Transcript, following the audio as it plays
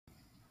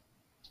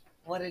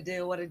What it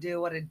do, what it do,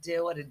 what it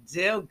do, what it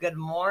do. Good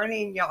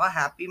morning, y'all.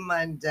 Happy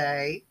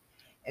Monday.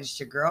 It's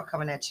your girl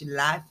coming at you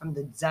live from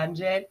the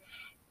dungeon.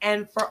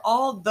 And for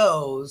all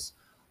those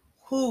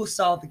who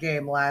saw the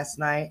game last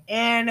night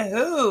and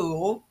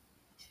who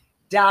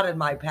doubted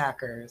my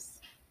Packers,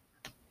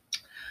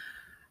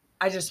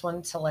 I just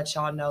wanted to let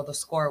y'all know the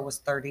score was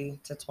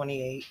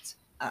 30-28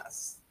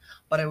 us.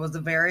 But it was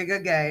a very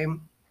good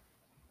game.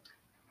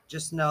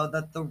 Just know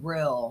that the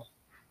real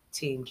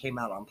team came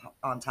out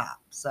on top.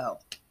 So,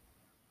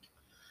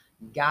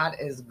 God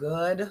is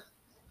good.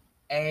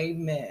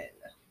 Amen.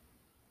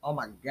 Oh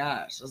my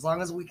gosh. As long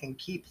as we can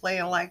keep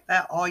playing like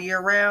that all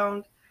year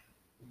round,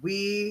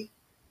 we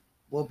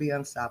will be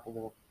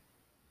unstoppable.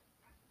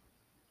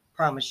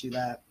 Promise you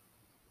that.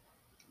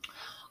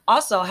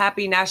 Also,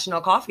 happy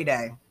National Coffee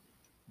Day.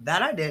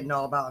 That I didn't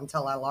know about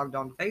until I logged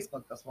on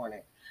Facebook this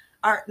morning.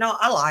 All right, no,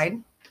 I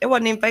lied. It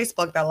wasn't even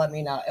Facebook that let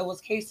me know. It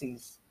was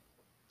Casey's.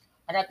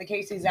 I got the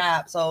Casey's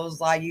app, so it was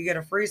like you get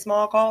a free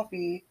small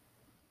coffee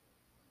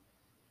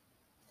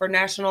for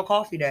National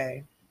Coffee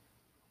Day.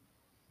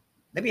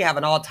 They be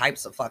having all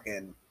types of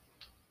fucking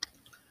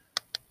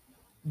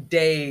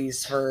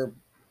days for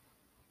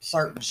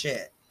certain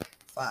shit.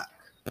 Fuck.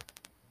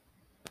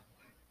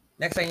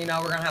 Next thing you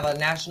know, we're gonna have a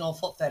National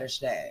Foot Fetish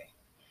Day,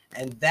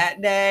 and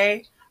that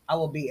day I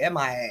will be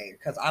MIA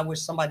because I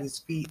wish somebody's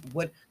feet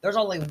would. There's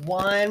only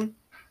one.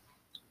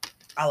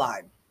 I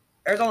lied.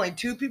 There's only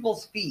two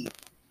people's feet,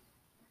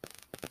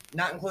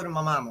 not including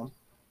my mama.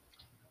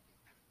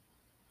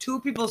 Two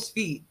people's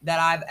feet that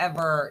I've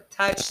ever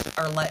touched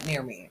or let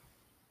near me.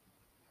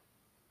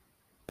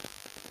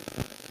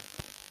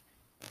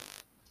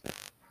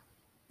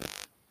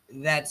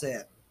 That's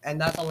it, and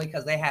that's only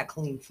because they had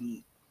clean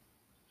feet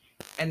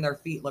and their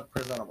feet look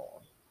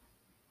presentable,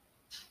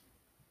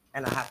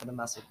 and I happen to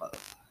mess with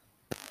both.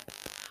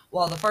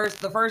 Well, the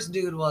first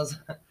dude was,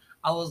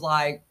 I was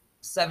like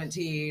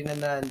 17,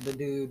 and then the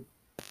dude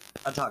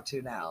I talk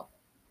to now.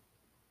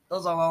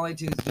 Those are the only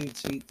two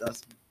dudes' feet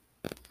that's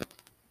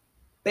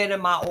been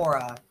in my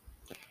aura.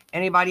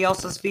 Anybody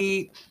else's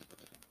feet,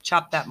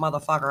 chop that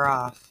motherfucker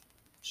off.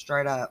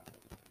 Straight up.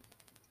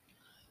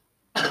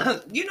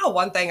 You know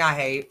one thing I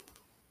hate?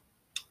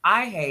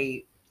 I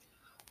hate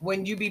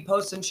when you be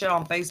posting shit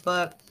on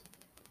Facebook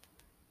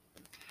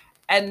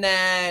and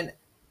then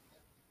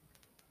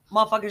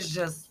motherfuckers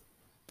just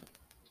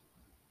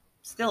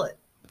steal it.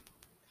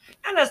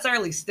 Not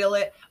necessarily steal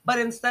it, but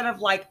instead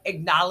of like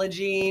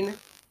acknowledging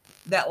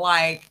that,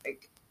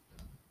 like,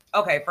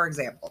 okay, for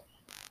example,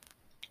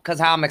 because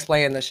how I'm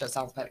explaining this shit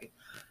sounds petty.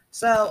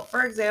 So,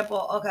 for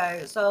example,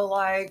 okay, so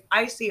like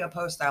I see a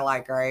post I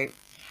like, right?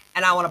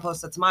 And I want to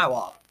post it to my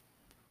wall.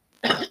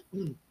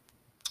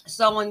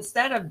 So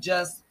instead of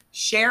just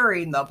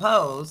sharing the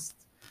post,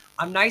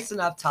 I'm nice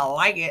enough to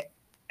like it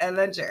and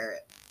then share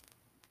it.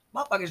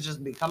 Motherfuckers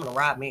just be coming to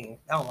rob me.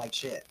 I don't like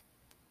shit.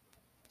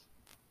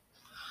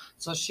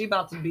 So she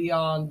about to be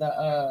on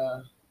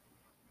the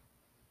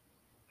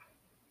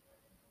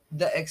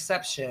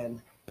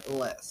exception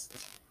list.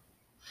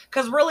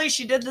 Cause really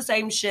she did the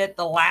same shit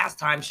the last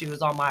time she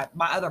was on my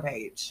other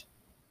page.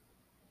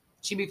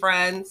 She be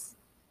friends.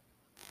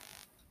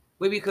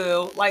 We be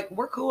cool. Like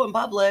we're cool in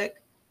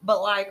public,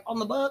 but like on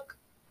the book,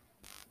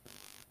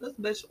 this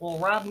bitch will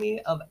rob me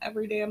of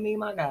every damn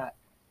meme I got.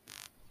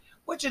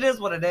 Which it is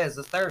what it is.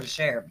 It's there to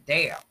share.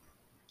 Damn.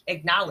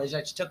 Acknowledge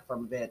that you took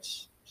from a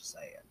bitch. Just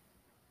saying.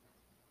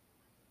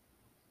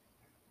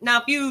 Now,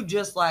 if you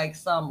just like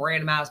some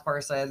random ass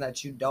person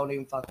that you don't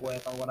even fuck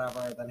with or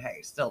whatever, then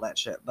hey, still that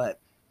shit. But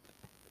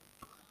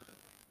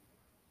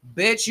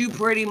bitch, you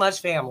pretty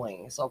much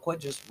family. So quit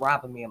just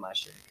robbing me of my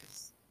shit.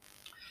 Cause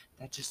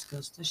that just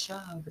goes to show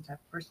the type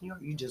of person you are.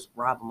 You just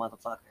rob a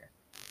motherfucker.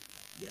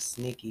 You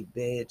sneaky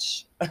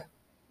bitch.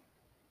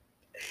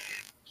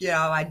 Get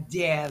on my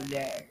damn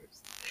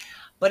nerves.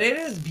 But it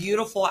is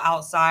beautiful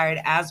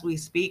outside as we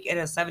speak. It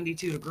is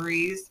 72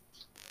 degrees.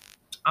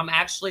 I'm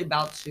actually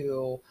about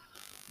to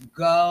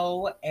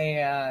go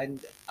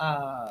and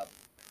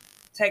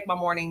take my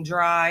morning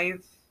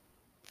drive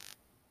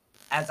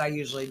as I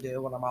usually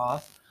do when I'm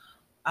off.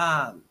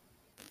 Um,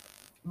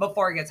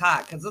 Before it gets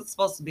hot, because it's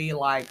supposed to be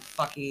like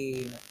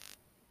fucking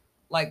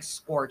like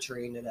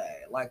scorching today,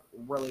 like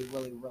really,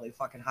 really, really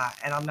fucking hot.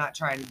 And I'm not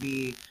trying to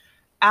be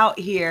out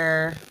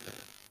here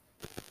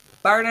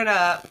burning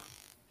up,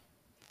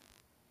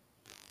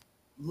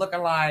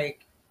 looking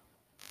like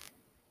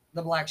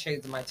the black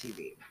shades of my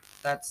TV.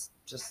 That's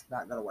just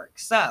not gonna work.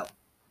 So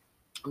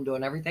I'm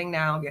doing everything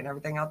now, getting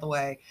everything out the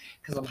way,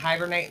 because I'm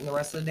hibernating the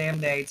rest of the damn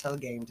day till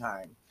game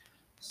time.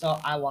 So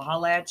I will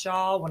holla at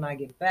y'all when I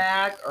get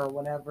back or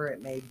whenever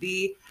it may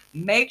be.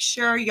 Make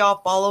sure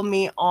y'all follow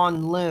me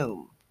on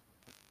Loom.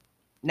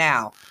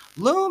 Now,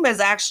 Loom is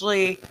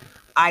actually,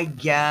 I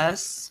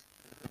guess,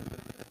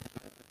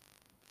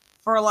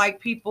 for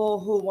like people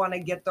who want to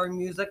get their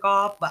music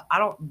off, but I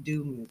don't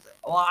do music.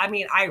 Well, I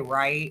mean, I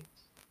write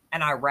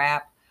and I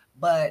rap,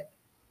 but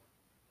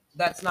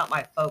that's not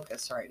my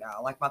focus right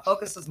now. Like my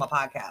focus is my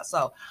podcast.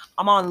 So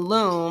I'm on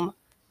Loom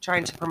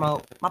trying to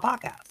promote my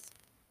podcast.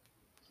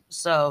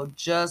 So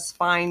just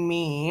find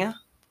me. I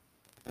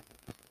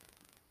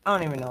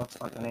don't even know what the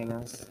fucking name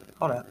is.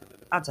 Hold up.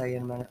 I'll tell you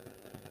in a minute.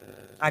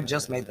 I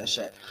just made this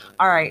shit.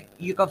 All right.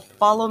 You can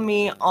follow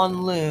me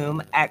on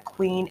Loom at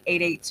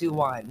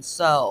Queen8821.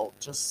 So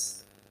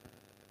just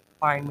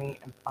find me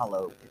and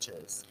follow,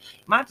 bitches.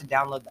 You might have to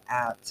download the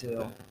app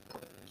too.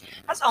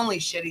 That's the only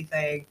shitty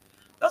thing.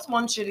 That's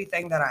one shitty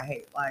thing that I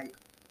hate. Like,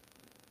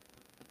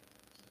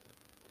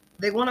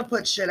 they want to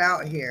put shit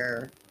out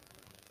here.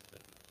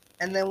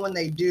 And then when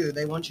they do,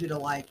 they want you to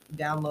like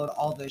download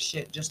all this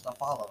shit just to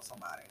follow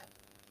somebody.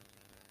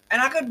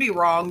 And I could be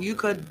wrong. You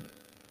could,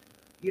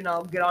 get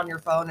on your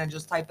phone and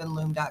just type in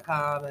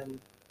loom.com and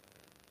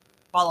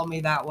follow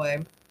me that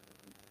way.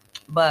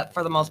 But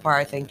for the most part,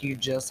 I think you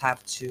just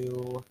have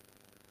to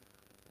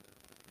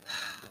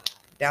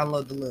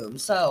download the Loom.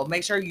 So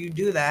make sure you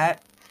do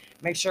that.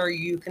 Make sure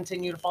you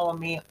continue to follow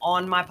me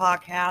on my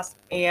podcast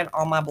and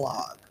on my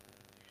blog.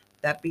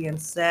 That being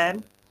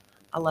said,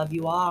 I love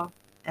you all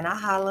and I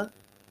holla.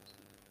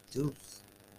 Deuce.